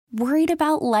Worried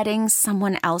about letting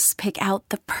someone else pick out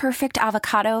the perfect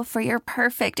avocado for your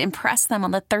perfect impress them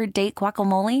on the third date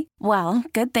guacamole? Well,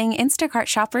 good thing Instacart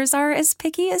shoppers are as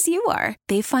picky as you are.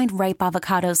 They find ripe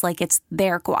avocados like it's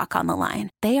their guac on the line.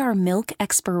 They are milk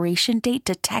expiration date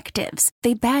detectives.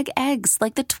 They bag eggs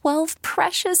like the 12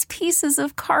 precious pieces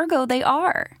of cargo they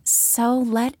are. So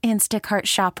let Instacart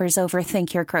shoppers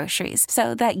overthink your groceries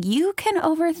so that you can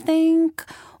overthink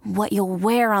what you'll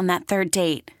wear on that third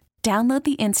date. Download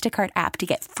the Instacart app to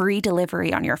get free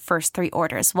delivery on your first 3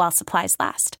 orders while supplies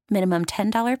last. Minimum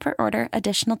 $10 per order.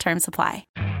 Additional terms apply.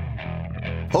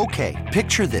 Okay,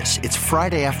 picture this. It's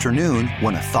Friday afternoon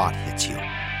when a thought hits you.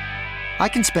 I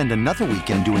can spend another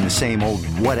weekend doing the same old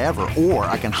whatever, or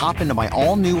I can hop into my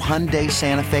all-new Hyundai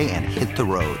Santa Fe and hit the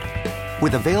road.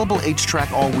 With available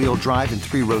H-Track all-wheel drive and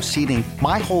 3-row seating,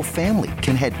 my whole family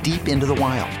can head deep into the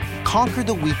wild. Conquer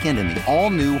the weekend in the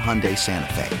all-new Hyundai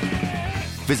Santa Fe.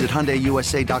 Visit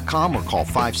HyundaiUSA.com or call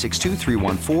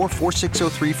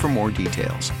 562-314-4603 for more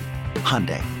details.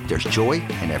 Hyundai, there's joy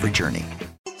in every journey.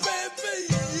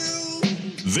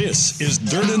 This is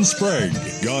Dirt and Sprague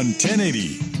on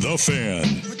 1080 The Fan.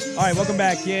 All right, welcome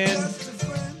back in.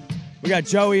 We got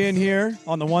Joey in here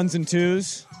on the ones and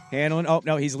twos. Handling. Oh,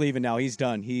 no, he's leaving now. He's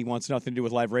done. He wants nothing to do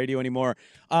with live radio anymore.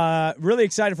 Really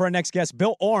excited for our next guest,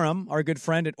 Bill Oram, our good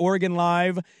friend at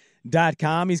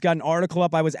OregonLive.com. He's got an article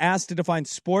up. I was asked to define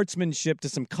sportsmanship to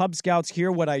some Cub Scouts.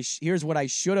 Here's what I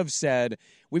should have said.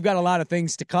 We've got a lot of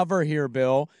things to cover here,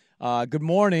 Bill. Good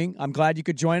morning. I'm glad you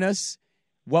could join us.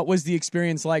 What was the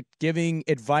experience like giving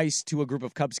advice to a group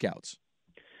of Cub Scouts?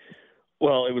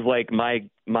 Well, it was like my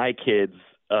kids'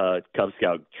 Cub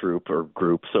Scout troop or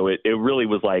group, so it really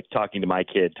was like talking to my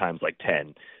kid times like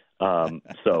 10.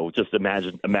 So just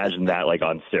imagine that like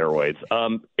on steroids.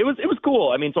 It was cool.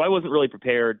 I mean, so I wasn't really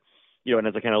prepared, and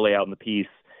as I kind of lay out in the piece,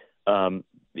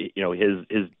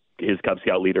 his Cub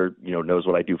Scout leader, knows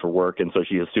what I do for work. And so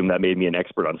she assumed that made me an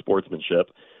expert on sportsmanship,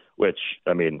 which,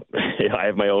 I mean, I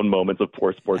have my own moments of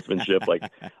poor sportsmanship. Like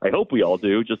I hope we all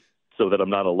do, just so that I'm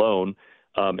not alone.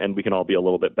 And we can all be a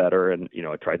little bit better. And,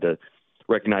 I tried to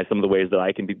recognize some of the ways that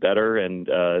I can be better and,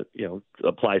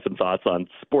 apply some thoughts on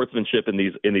sportsmanship in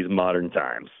these modern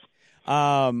times.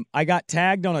 I got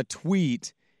tagged on a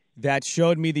tweet that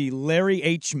showed me the Larry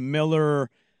H. Miller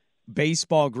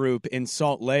baseball group in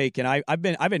Salt Lake, and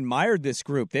I've admired this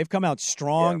group. They've come out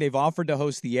strong. Yeah. They've offered to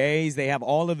host the A's. They have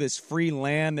all of this free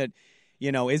land that,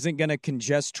 isn't going to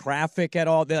congest traffic at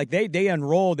all. They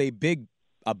unrolled a big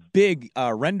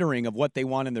rendering of what they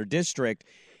want in their district.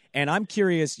 And I'm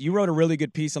curious, you wrote a really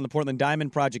good piece on the Portland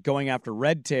Diamond Project going after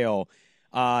Redtail.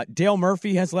 Dale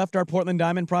Murphy has left our Portland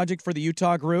Diamond Project for the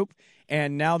Utah group,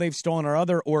 and now they've stolen our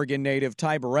other Oregon native,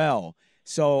 Ty Burrell.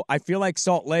 So I feel like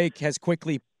Salt Lake has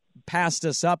quickly passed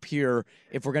us up here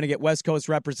if we're going to get West Coast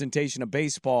representation of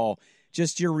baseball.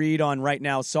 Just your read on right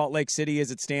now, Salt Lake City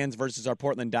as it stands versus our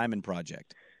Portland Diamond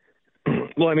Project.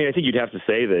 Well, I mean, I think you'd have to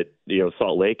say that,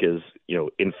 Salt Lake is,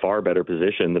 in far better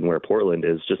position than where Portland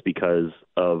is just because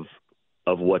of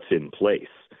what's in place.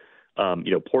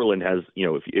 Portland has,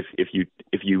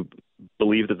 if you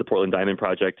believe that the Portland Diamond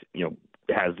Project,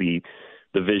 has the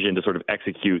vision to sort of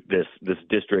execute this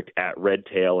district at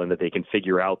Redtail and that they can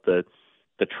figure out the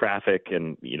traffic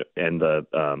and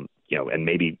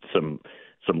maybe some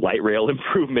light rail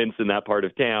improvements in that part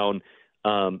of town.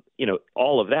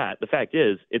 All of that. The fact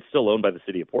is, it's still owned by the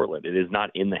city of Portland. It is not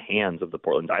in the hands of the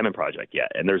Portland Diamond Project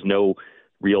yet, and there's no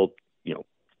real,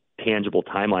 tangible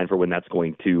timeline for when that's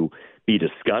going to be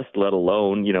discussed. Let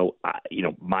alone,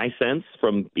 my sense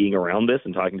from being around this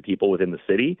and talking to people within the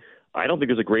city, I don't think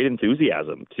there's a great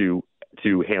enthusiasm to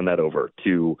hand that over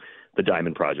to the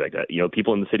Diamond Project.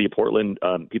 People in the city of Portland,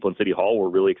 people in City Hall were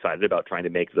really excited about trying to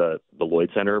make the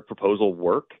Lloyd Center proposal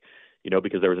work.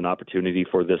 Because there was an opportunity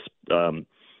for this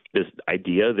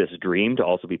idea, this dream to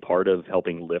also be part of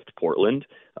helping lift Portland,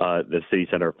 the city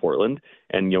center of Portland.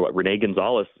 And, Renee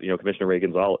Gonzalez, Commissioner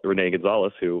Renee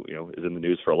Gonzalez, who, is in the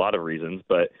news for a lot of reasons,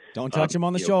 but don't touch him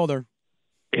on the shoulder.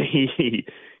 He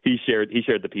shared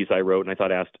the piece I wrote, and I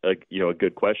thought asked a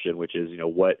good question, which is,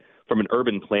 what, from an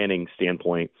urban planning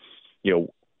standpoint, do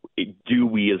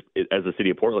we as the city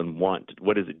of Portland what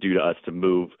does it do to us to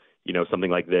move,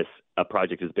 something like this, a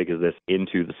project as big as this,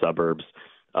 into the suburbs?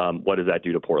 What does that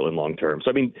do to Portland long term?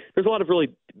 So, I mean, there's a lot of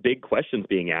really big questions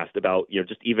being asked about,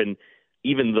 just even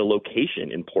the location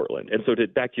in Portland. And so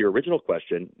back to your original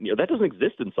question, that doesn't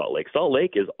exist in Salt Lake. Salt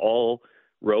Lake is all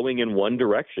rowing in one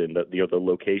direction. That the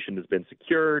location has been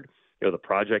secured. The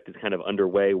project is kind of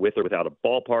underway with or without a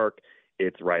ballpark.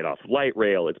 It's right off light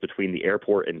rail. It's between the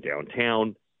airport and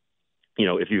downtown.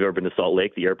 If you've ever been to Salt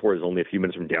Lake, the airport is only a few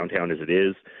minutes from downtown as it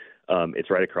is. It's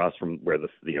right across from where the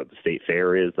state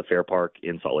fair is, the fair park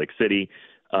in Salt Lake City.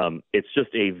 It's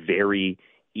just a very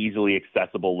easily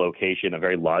accessible location, a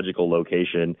very logical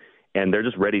location, and they're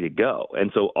just ready to go.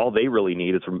 And so all they really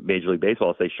need is from Major League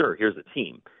Baseball to say, sure, here's a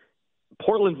team.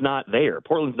 Portland's not there.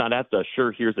 Portland's not at the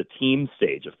sure, here's a team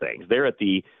stage of things. They're at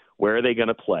the where are they going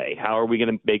to play? How are we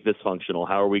going to make this functional?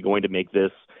 How are we going to make the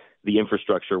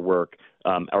infrastructure work?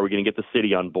 Are we going to get the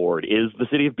city on board? Is the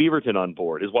city of Beaverton on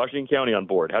board? Is Washington County on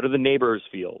board? How do the neighbors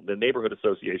feel? The neighborhood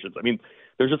associations? I mean,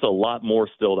 there's just a lot more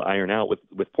still to iron out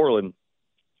with Portland.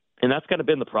 And that's kind of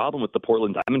been the problem with the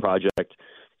Portland Diamond Project,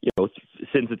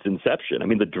 since its inception. I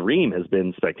mean, the dream has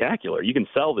been spectacular. You can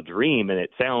sell the dream and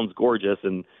it sounds gorgeous.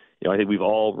 And, I think we've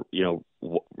all,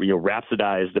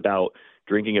 rhapsodized about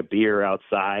drinking a beer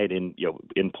outside in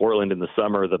Portland in the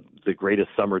summer, the greatest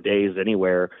summer days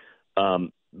anywhere.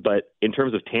 But in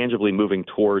terms of tangibly moving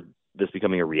toward this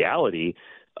becoming a reality,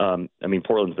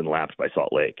 Portland's been lapped by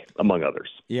Salt Lake, among others.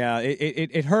 Yeah,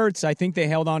 it hurts. I think they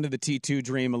held on to the T2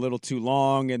 dream a little too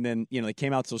long, and then, they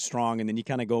came out so strong, and then you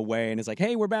kind of go away, and it's like,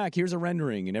 hey, we're back. Here's a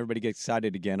rendering, and everybody gets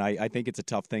excited again. I think it's a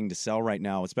tough thing to sell right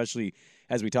now, especially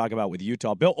as we talk about with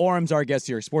Utah. Bill Oram's our guest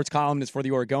here, sports columnist for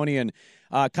the Oregonian.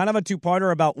 Kind of a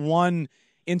two-parter about one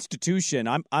institution.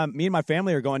 Me and my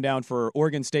family are going down for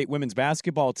Oregon State women's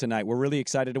basketball tonight. We're really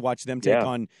excited to watch them take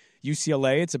on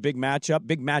UCLA. It's a big matchup,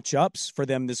 big matchups for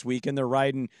them this weekend. They're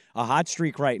riding a hot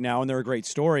streak right now, and they're a great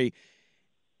story.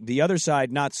 The other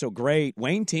side, not so great.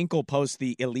 Wayne Tinkle posts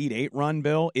the Elite Eight run,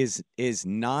 Bill, is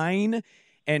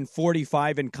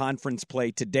 9-45 in conference play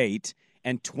to date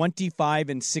and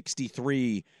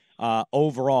 25-63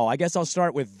 overall. I guess I'll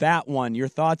start with that one. Your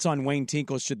thoughts on Wayne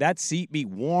Tinkle. Should that seat be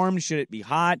warm? Should it be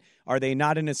hot? Are they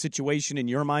not in a situation in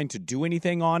your mind to do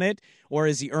anything on it? Or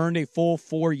has he earned a full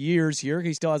 4 years here?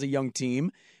 He still has a young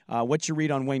team. What's your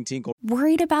read on Wayne Tinkle?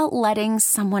 Worried about letting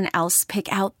someone else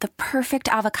pick out the perfect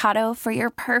avocado for your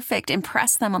perfect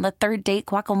impress them on the third date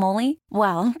guacamole?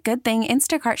 Well, good thing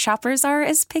Instacart shoppers are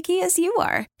as picky as you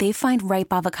are. They find ripe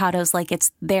avocados like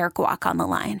it's their guac on the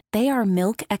line. They are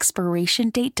milk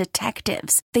expiration date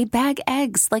detectives. They bag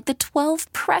eggs like the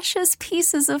 12 precious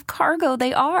pieces of cargo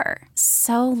they are.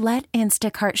 So let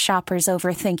Instacart shoppers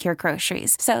overthink your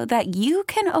groceries so that you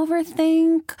can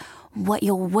overthink what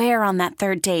you'll wear on that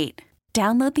third date.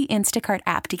 Download the Instacart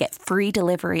app to get free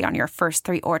delivery on your first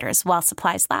 3 orders while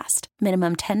supplies last.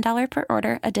 Minimum $10 per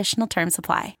order. Additional terms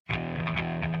apply.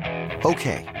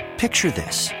 Okay, picture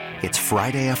this. It's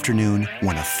Friday afternoon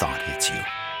when a thought hits you.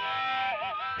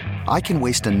 I can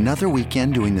waste another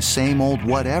weekend doing the same old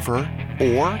whatever,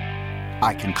 or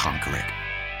I can conquer it.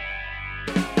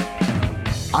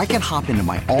 I can hop into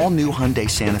my all-new Hyundai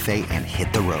Santa Fe and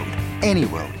hit the road. Any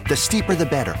road. The steeper, the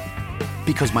better.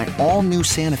 Because my all-new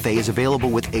Santa Fe is available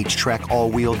with H-Track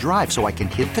all-wheel drive, so I can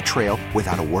hit the trail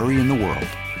without a worry in the world.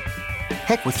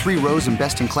 Heck, with 3 rows and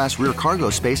best-in-class rear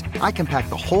cargo space, I can pack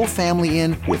the whole family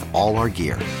in with all our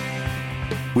gear.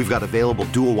 We've got available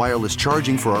dual wireless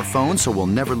charging for our phones, so we'll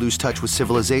never lose touch with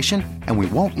civilization, and we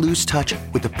won't lose touch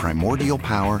with the primordial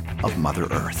power of Mother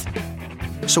Earth.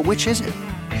 So which is it?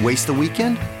 Waste the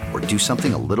weekend or do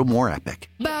something a little more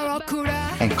epic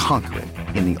and conquer it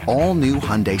in the all-new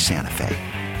Hyundai Santa Fe.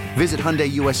 Visit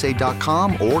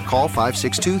HyundaiUSA.com or call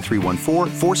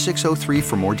 562-314-4603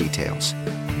 for more details.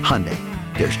 Hyundai,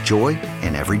 there's joy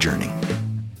in every journey.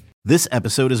 This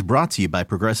episode is brought to you by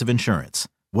Progressive Insurance.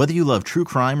 Whether you love true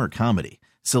crime or comedy,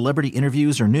 celebrity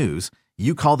interviews or news,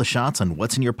 you call the shots on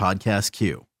what's in your podcast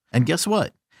queue. And guess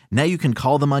what? Now you can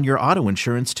call them on your auto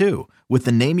insurance too with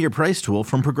the Name Your Price tool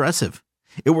from Progressive.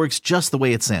 It works just the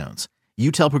way it sounds.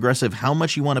 You tell Progressive how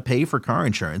much you want to pay for car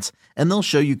insurance, and they'll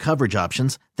show you coverage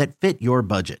options that fit your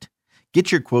budget.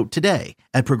 Get your quote today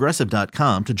at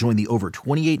Progressive.com to join the over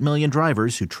 28 million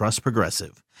drivers who trust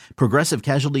Progressive. Progressive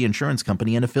Casualty Insurance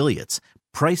Company and Affiliates.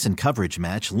 Price and coverage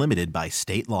match limited by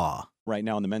state law. Right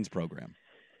now in the men's program.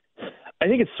 I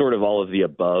think it's sort of all of the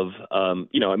above.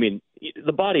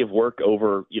 The body of work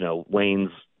over,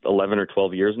 Wayne's 11 or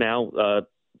 12 years now,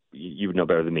 you would know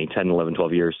better than me, 10, 11,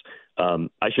 12 years.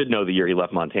 I should know the year he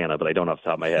left Montana, but I don't off the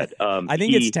top of my head. I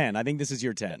think it's 10. I think this is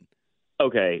year 10.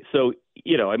 Okay. So,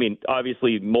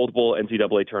 obviously multiple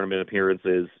NCAA tournament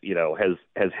appearances,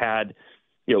 has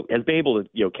been able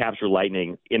to, capture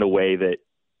lightning in a way that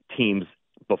teams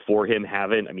before him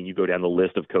haven't. I mean, you go down the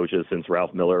list of coaches since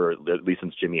Ralph Miller, or at least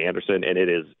since Jimmy Anderson, and it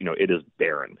is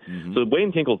barren. Mm-hmm. So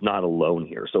Wayne Tinkle's not alone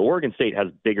here. So Oregon State has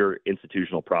bigger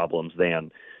institutional problems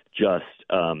than just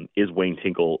is Wayne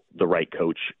Tinkle the right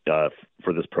coach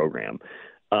for this program.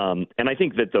 And I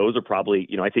think that those are probably,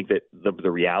 I think that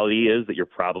the reality is that you're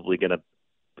probably going to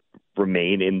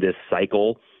remain in this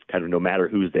cycle kind of no matter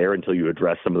who's there until you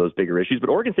address some of those bigger issues. But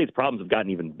Oregon State's problems have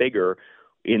gotten even bigger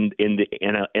in the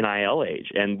NIL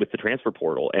age and with the transfer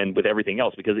portal and with everything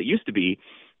else, because it used to be,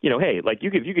 hey, like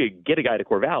you could get a guy to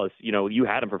Corvallis, you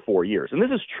had him for 4 years. And this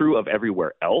is true of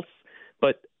everywhere else.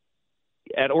 But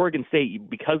at Oregon State,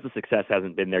 because the success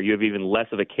hasn't been there, you have even less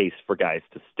of a case for guys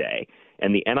to stay.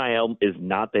 And the NIL is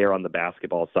not there on the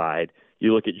basketball side.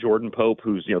 You look at Jordan Pope,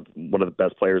 who's one of the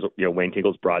best players Wayne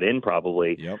Tinkle's brought in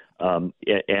probably, Yep.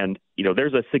 and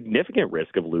there's a significant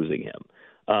risk of losing him.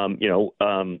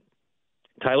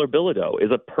 Tyler Bilodeau is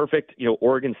a perfect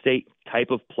Oregon State type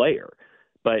of player.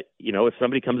 But, if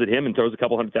somebody comes at him and throws a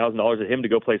couple $100,000 at him to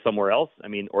go play somewhere else,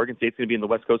 Oregon State's going to be in the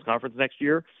West Coast Conference next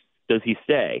year. Does he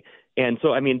stay? And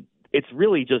so, it's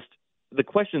really just the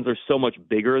questions are so much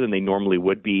bigger than they normally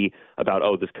would be about,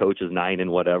 this coach is 9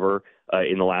 and whatever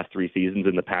in the last 3 seasons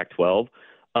in the Pac-12.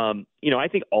 I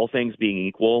think all things being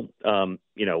equal,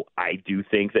 I do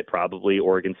think that probably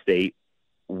Oregon State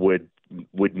would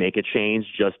make a change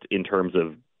just in terms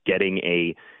of getting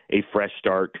a fresh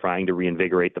start, trying to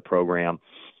reinvigorate the program.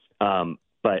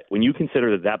 But when you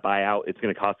consider that buyout, it's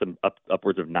going to cost them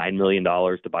upwards of $9 million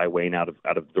to buy Wayne out of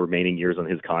the remaining years on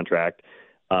his contract.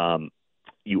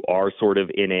 You are sort of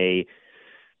in a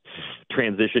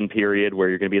transition period where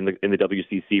you're going to be in the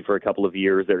WCC for a couple of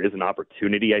years. There is an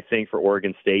opportunity, I think, for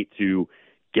Oregon State to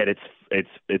get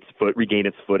regain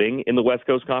its footing in the West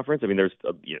Coast Conference. There's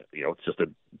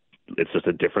it's just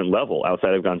a different level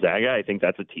outside of Gonzaga. I think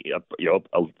that's a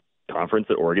conference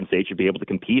that Oregon State should be able to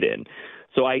compete in.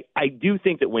 So I do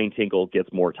think that Wayne Tinkle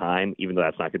gets more time, even though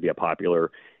that's not going to be a popular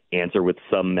answer with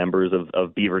some members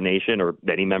of Beaver Nation or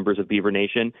many members of Beaver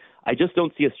Nation. I just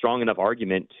don't see a strong enough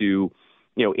argument to,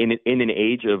 in an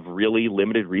age of really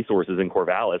limited resources in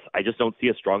Corvallis, I just don't see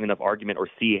a strong enough argument or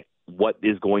see what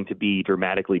is going to be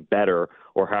dramatically better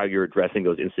or how you're addressing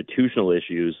those institutional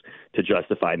issues to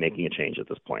justify making a change at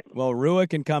this point. Well,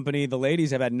 Ruick and company, the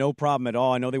ladies have had no problem at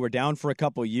all. I know they were down for a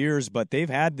couple years, but they've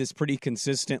had this pretty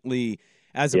consistently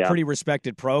as a pretty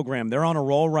respected program. They're on a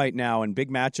roll right now, and big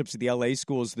matchups at the LA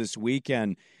schools this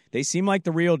weekend. They seem like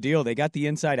the real deal. They got the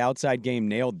inside-outside game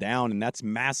nailed down, and that's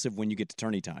massive when you get to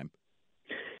tourney time.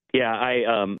 Yeah,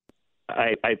 I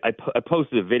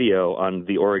posted a video on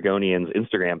the Oregonian's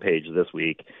Instagram page this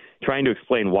week trying to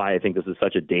explain why I think this is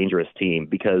such a dangerous team,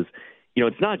 because,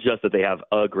 it's not just that they have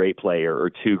a great player or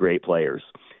 2 great players.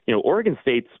 Oregon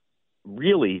State's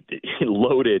really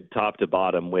loaded top to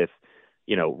bottom with,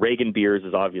 Reagan Beers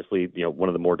is obviously, one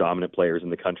of the more dominant players in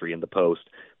the country in the post,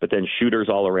 but then shooters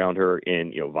all around her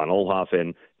in, Von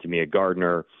Oelhoffen, Tamia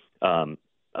Gardner,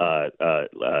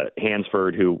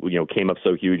 Hansford, who came up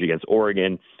so huge against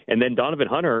Oregon, and then Donovan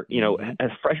Hunter, as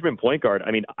freshman point guard.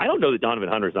 I don't know that Donovan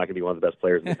Hunter is not going to be one of the best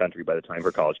players in the country by the time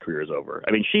her college career is over.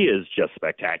 She is just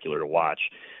spectacular to watch,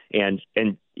 and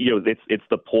it's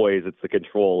the poise, it's the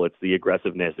control, it's the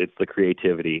aggressiveness, it's the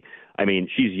creativity.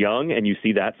 She's young, and you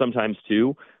see that sometimes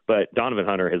too. But Donovan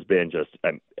Hunter has been just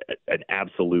an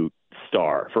absolute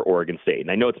star for Oregon State, and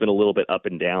I know it's been a little bit up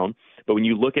and down, but when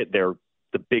you look at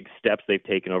the big steps they've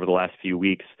taken over the last few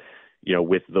weeks,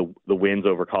 with the wins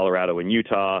over Colorado and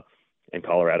Utah,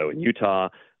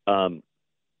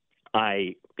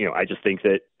 I just think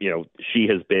that, she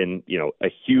has been, a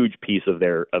huge piece of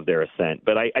their ascent.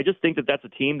 But I just think that that's a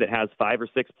team that has 5 or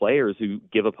 6 players who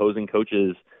give opposing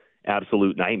coaches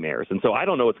absolute nightmares. And so I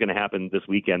don't know what's going to happen this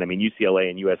weekend.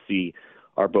 UCLA and USC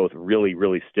are both really,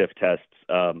 really stiff tests.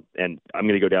 And I'm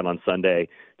going to go down on Sunday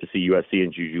to see USC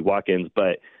and Juju Watkins.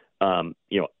 But,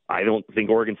 I don't think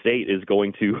Oregon State is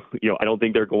going to, I don't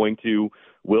think they're going to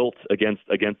wilt against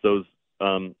those,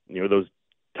 those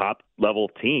top level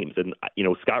teams. And,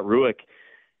 Scott Ruick,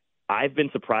 I've been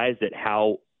surprised at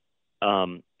how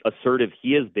assertive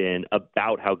he has been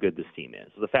about how good this team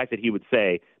is. So the fact that he would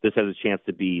say this has a chance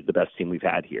to be the best team we've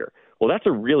had here. Well, that's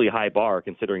a really high bar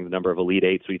considering the number of Elite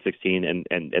 8, Sweet 16, and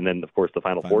then, of course, the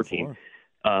Final Four team.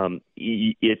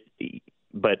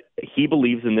 But he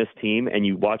believes in this team, and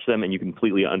you watch them and you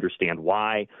completely understand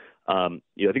why. I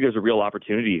think there's a real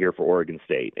opportunity here for Oregon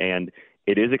State, and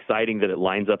it is exciting that it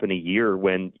lines up in a year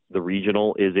when the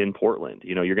regional is in Portland.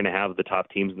 You're going to have the top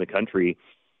teams in the country,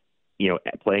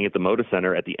 playing at the Moda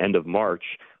Center at the end of March,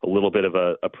 a little bit of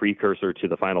a precursor to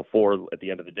the Final Four at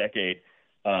the end of the decade.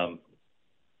 I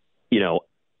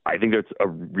think there's a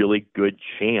really good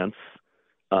chance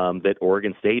that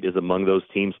Oregon State is among those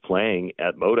teams playing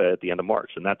at Moda at the end of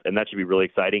March. And that should be really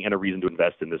exciting and a reason to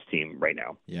invest in this team right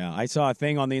now. Yeah, I saw a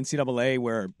thing on the NCAA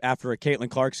where after a Caitlin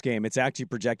Clark's game, it's actually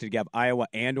projected to have Iowa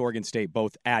and Oregon State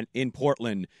both in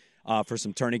Portland for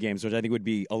some tourney games, which I think would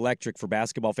be electric for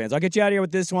basketball fans. I'll get you out of here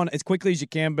with this one as quickly as you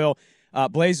can, Bill.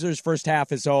 Blazers' first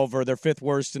half is over. They're fifth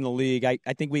worst in the league. I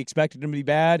think we expected them to be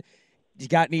bad. You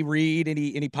got any read,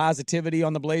 any positivity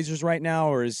on the Blazers right now,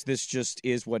 or is this just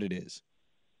is what it is?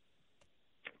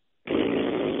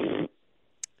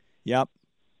 Yep.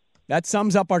 That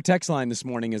sums up our text line this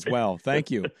morning as well.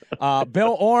 Thank you.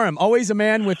 Bill Oram, always a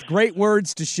man with great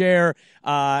words to share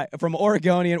from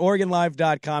Oregonian,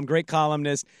 OregonLive.com, great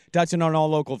columnist, touching on all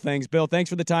local things. Bill, thanks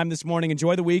for the time this morning.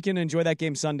 Enjoy the weekend and enjoy that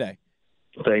game Sunday.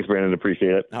 Thanks, Brandon.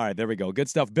 Appreciate it. All right, there we go. Good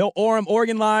stuff. Bill Oram,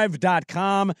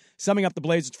 OregonLive.com, summing up the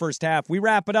Blazers' first half. We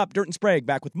wrap it up. Dirt and Sprague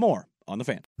back with more on The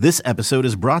Fan. This episode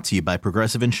is brought to you by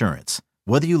Progressive Insurance.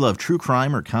 Whether you love true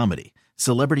crime or comedy,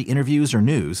 celebrity interviews or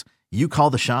news, you call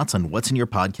the shots on what's in your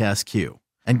podcast queue.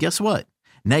 And guess what?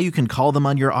 Now you can call them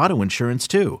on your auto insurance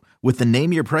too with the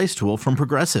Name Your Price tool from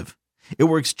Progressive. It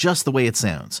works just the way it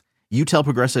sounds. You tell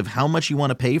Progressive how much you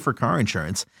want to pay for car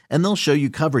insurance, and they'll show you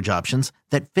coverage options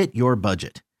that fit your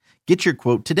budget. Get your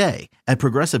quote today at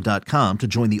Progressive.com to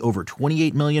join the over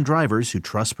 28 million drivers who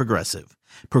trust Progressive.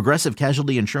 Progressive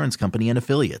Casualty Insurance Company and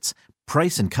Affiliates.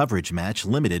 Price and coverage match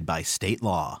limited by state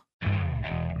law.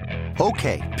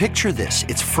 Okay, picture this.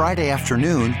 It's Friday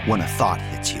afternoon when a thought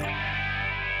hits you.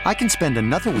 I can spend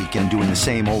another weekend doing the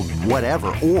same old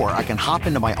whatever, or I can hop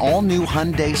into my all-new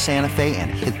Hyundai Santa Fe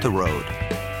and hit the road.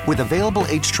 With available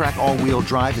H-Track all-wheel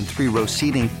drive and 3-row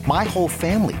seating, my whole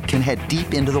family can head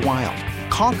deep into the wild.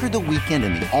 Conquer the weekend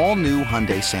in the all-new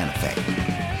Hyundai Santa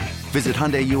Fe. Visit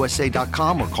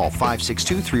HyundaiUSA.com or call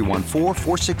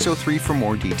 562-314-4603 for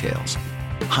more details.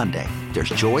 Hyundai, there's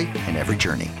joy in every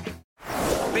journey.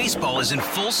 Baseball is in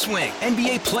full swing.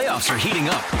 NBA playoffs are heating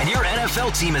up, and your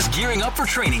NFL team is gearing up for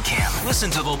training camp. Listen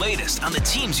to the latest on the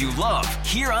teams you love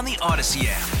here on the Odyssey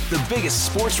app. The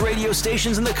biggest sports radio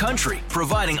stations in the country,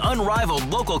 providing unrivaled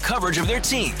local coverage of their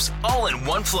teams, all in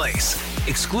one place.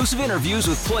 Exclusive interviews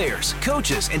with players,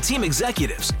 coaches, and team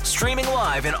executives, streaming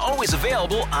live and always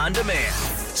available on demand.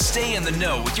 Stay in the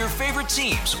know with your favorite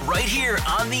teams right here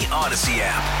on the Odyssey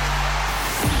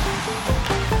app.